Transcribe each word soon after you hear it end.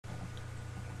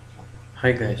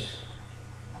Hi guys,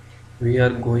 we are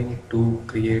going to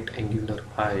create Angular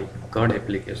 5 CRUD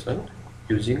application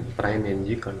using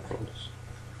PrimeNG controls.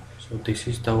 So this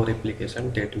is our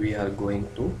application that we are going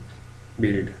to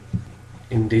build.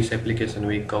 In this application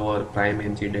we cover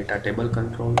PrimeNG data table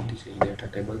control. This is data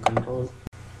table control.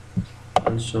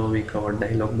 Also we cover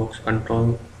dialog box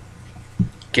control,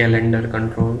 calendar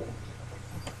control,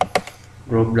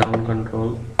 drop down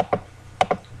control,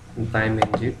 and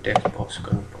PrimeNG text box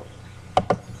control,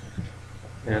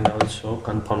 and also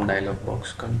confirm dialog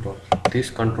box control. These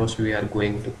controls we are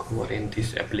going to cover in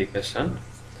this application,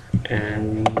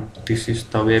 and this is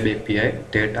the web API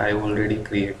that I already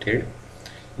created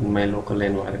in my local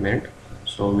environment.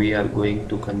 So we are going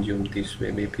to consume this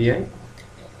web API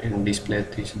and display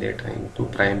this data into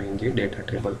PrimeNG data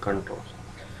table controls.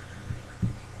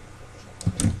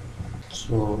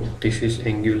 So this is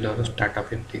Angular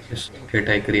startup application that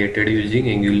I created using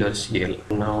Angular CL.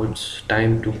 Now it's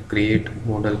time to create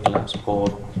model class for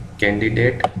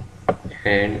candidate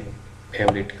and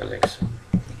favorite collection.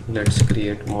 Let's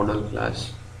create model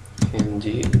class ng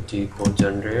for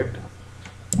generate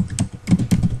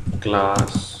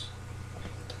class.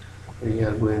 We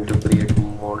are going to create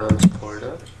models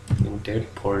folder. In that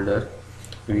folder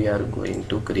we are going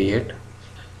to create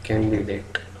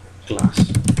candidate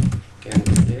class,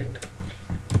 candidate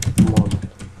model.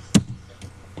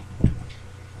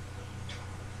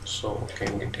 So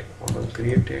candidate model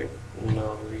created.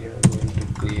 Now we are going to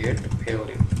create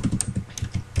favorite.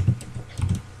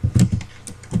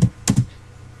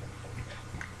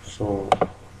 So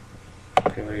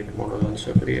favorite model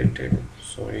also created.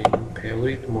 So in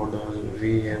favorite model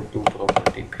we have two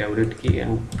property, favorite key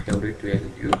and favorite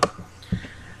value.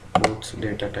 Both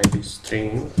data type is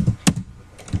string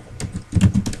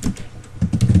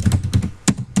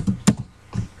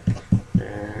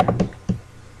and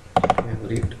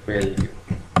favorite value.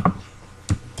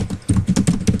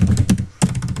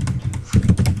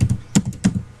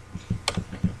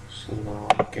 So now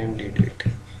candidate.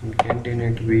 In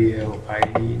candidate we have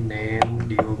ID, name,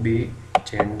 DOB,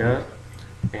 gender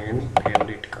and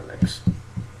favorite collection.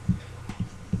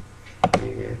 We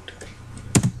get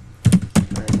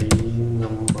ID,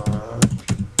 number,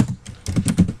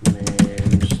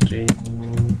 name, string,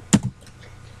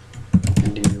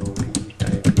 DOB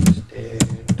type is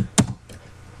date,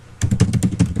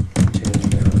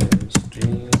 gender is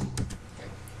string,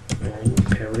 and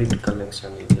favorite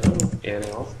collection is an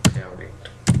array of favorite.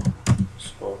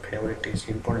 So favorite is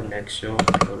important, make sure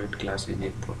favorite class is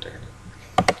important.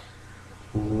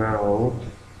 Now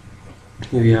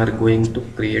we are going to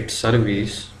create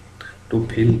service to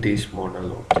fill these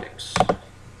model objects.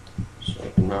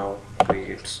 So now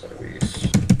create service,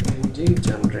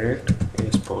 generate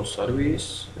is for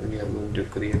service. We are going to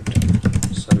create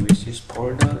services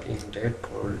folder. In that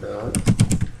folder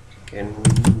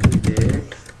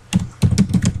candidate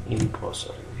info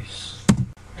service.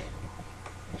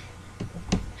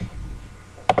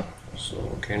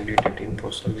 So candidate info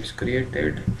service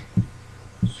created.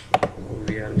 So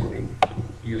we are going to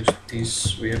use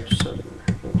this web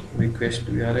request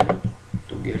URL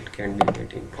to get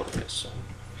candidate information.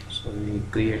 So we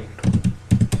create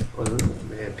a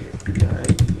web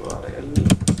API URL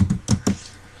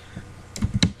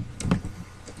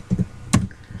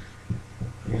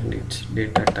and its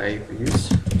data type is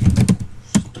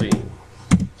string.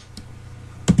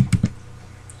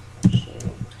 So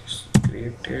this is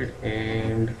created,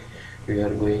 and we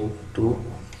are going to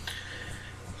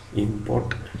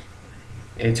import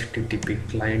HTTP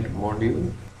client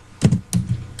module.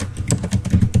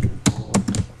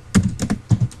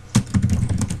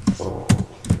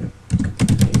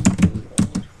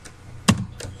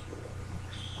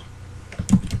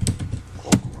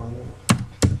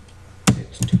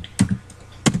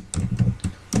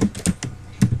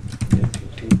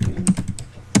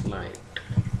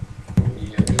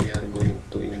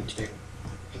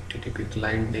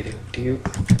 Client directive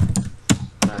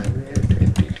private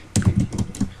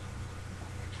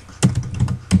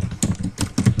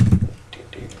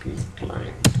HTTP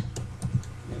client.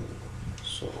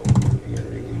 So here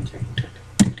we injected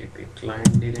HTTP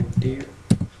client directive.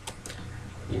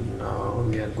 And now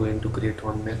we are going to create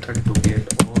one method to get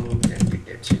all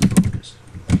candidates information.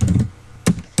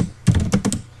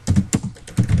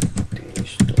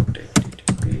 This.http.get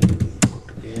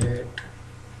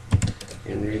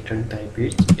and return type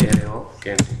is array of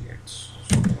candidates.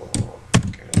 So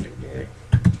candidate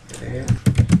array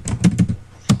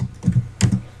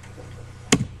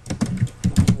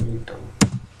return.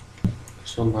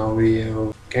 So now we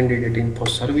have candidate info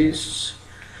service.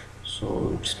 So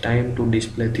So it's time to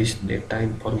display this data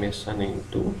information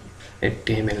into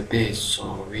HTML page.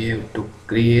 So we have to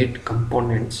create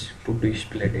components to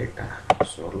display data.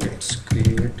 So let's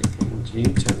create ng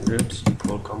generate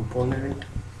for components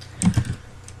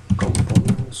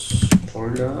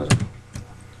folder.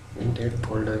 In that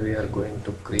folder we are going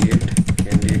to create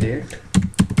candidate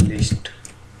list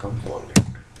component,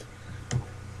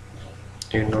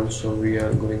 and also we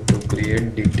are going to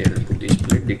create detail to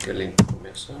display detail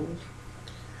information,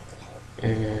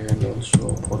 and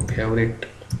also for favorite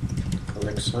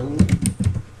collection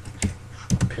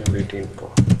favorite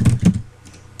info.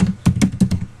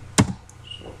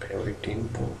 So favorite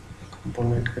info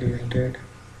component created.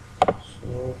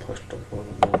 So first of all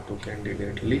go to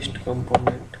candidate list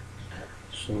component.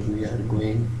 So we are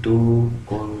going to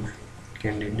call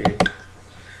candidate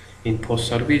info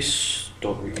service.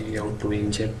 So we have to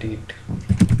inject it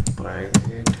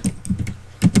private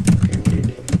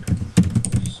candidate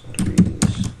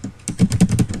service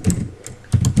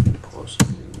info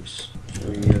service.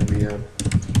 So here we have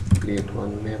create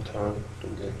one method to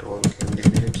get all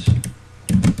candidates.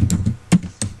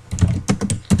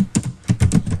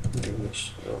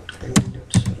 Candidate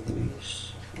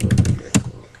service get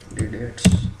all candidates.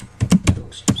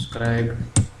 Don't subscribe.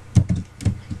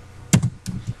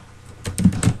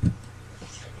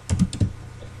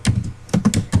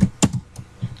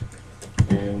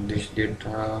 And this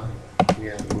data we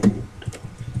are going to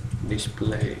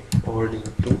display according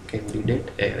to candidate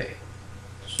array.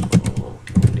 So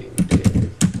candidate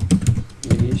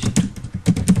list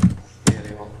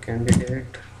array of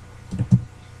candidate.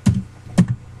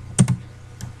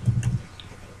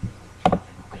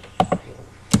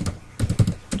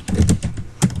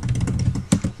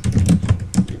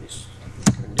 This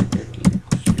candidate list.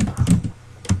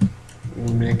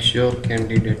 Make sure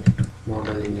candidate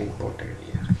model is imported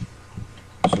here.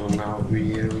 So now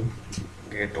we will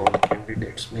get all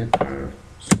candidates method.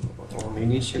 So on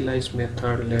initialize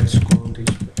method, let's call this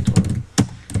method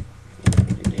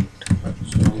candidate.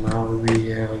 So now we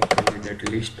have candidate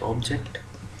list object.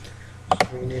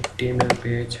 So in HTML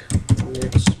page,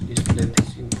 let's display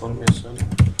this information.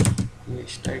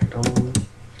 List item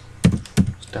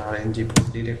star ng for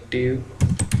directive.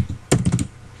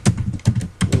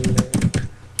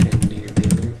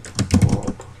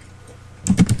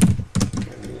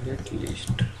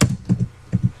 List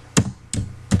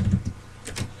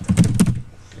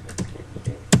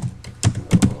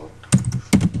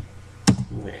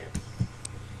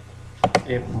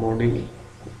app module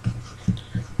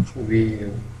we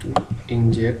have to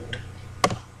inject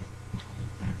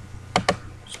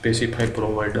specify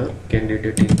provider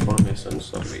candidate information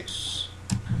service.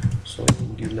 So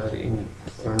Angular in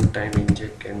runtime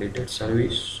inject candidate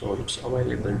service, so it's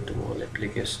available to all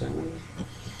application.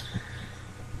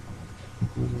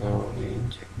 Now we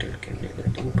injected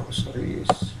candidate info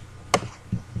service,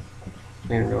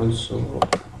 and also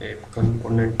app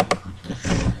component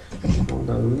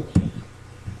model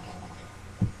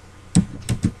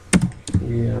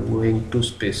we are going to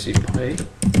specify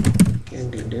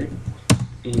candidate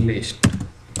list.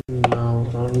 Now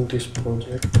run this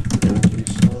project and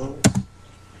resolve.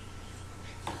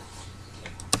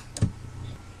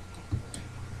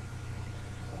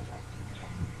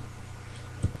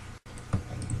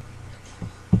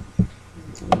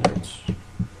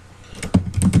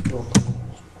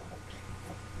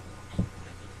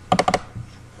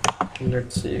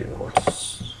 Let's see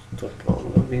what's the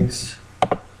problem is.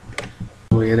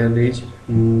 Error is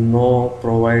no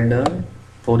provider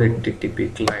for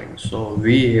HTTP client. So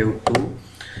we have to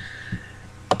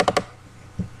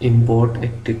import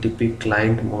HTTP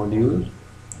client module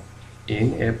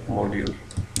in app module.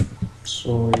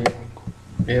 So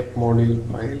app module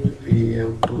file we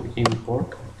have to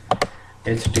import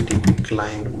HTTP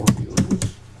client module.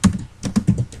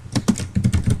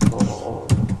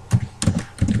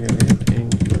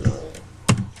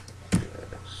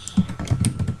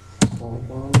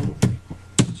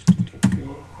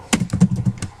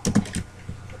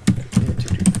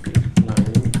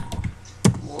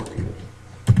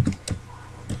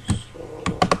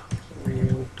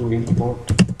 To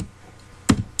import,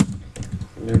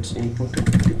 let's import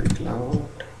HTTP cloud.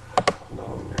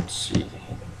 Now let's see.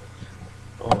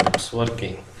 Oh, it's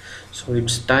working. So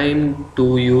it's time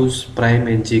to use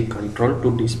PrimeNG control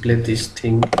to display this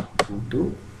thing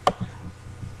into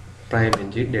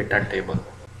PrimeNG data table.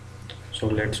 So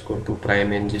let's go to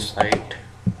PrimeNG site.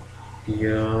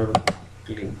 Here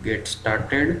click get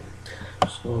started.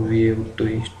 So we have to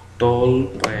install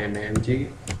PrimeNG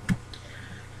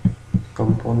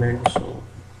component. So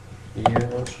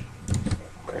here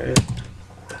paste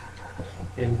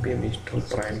npm install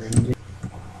PrimeNG.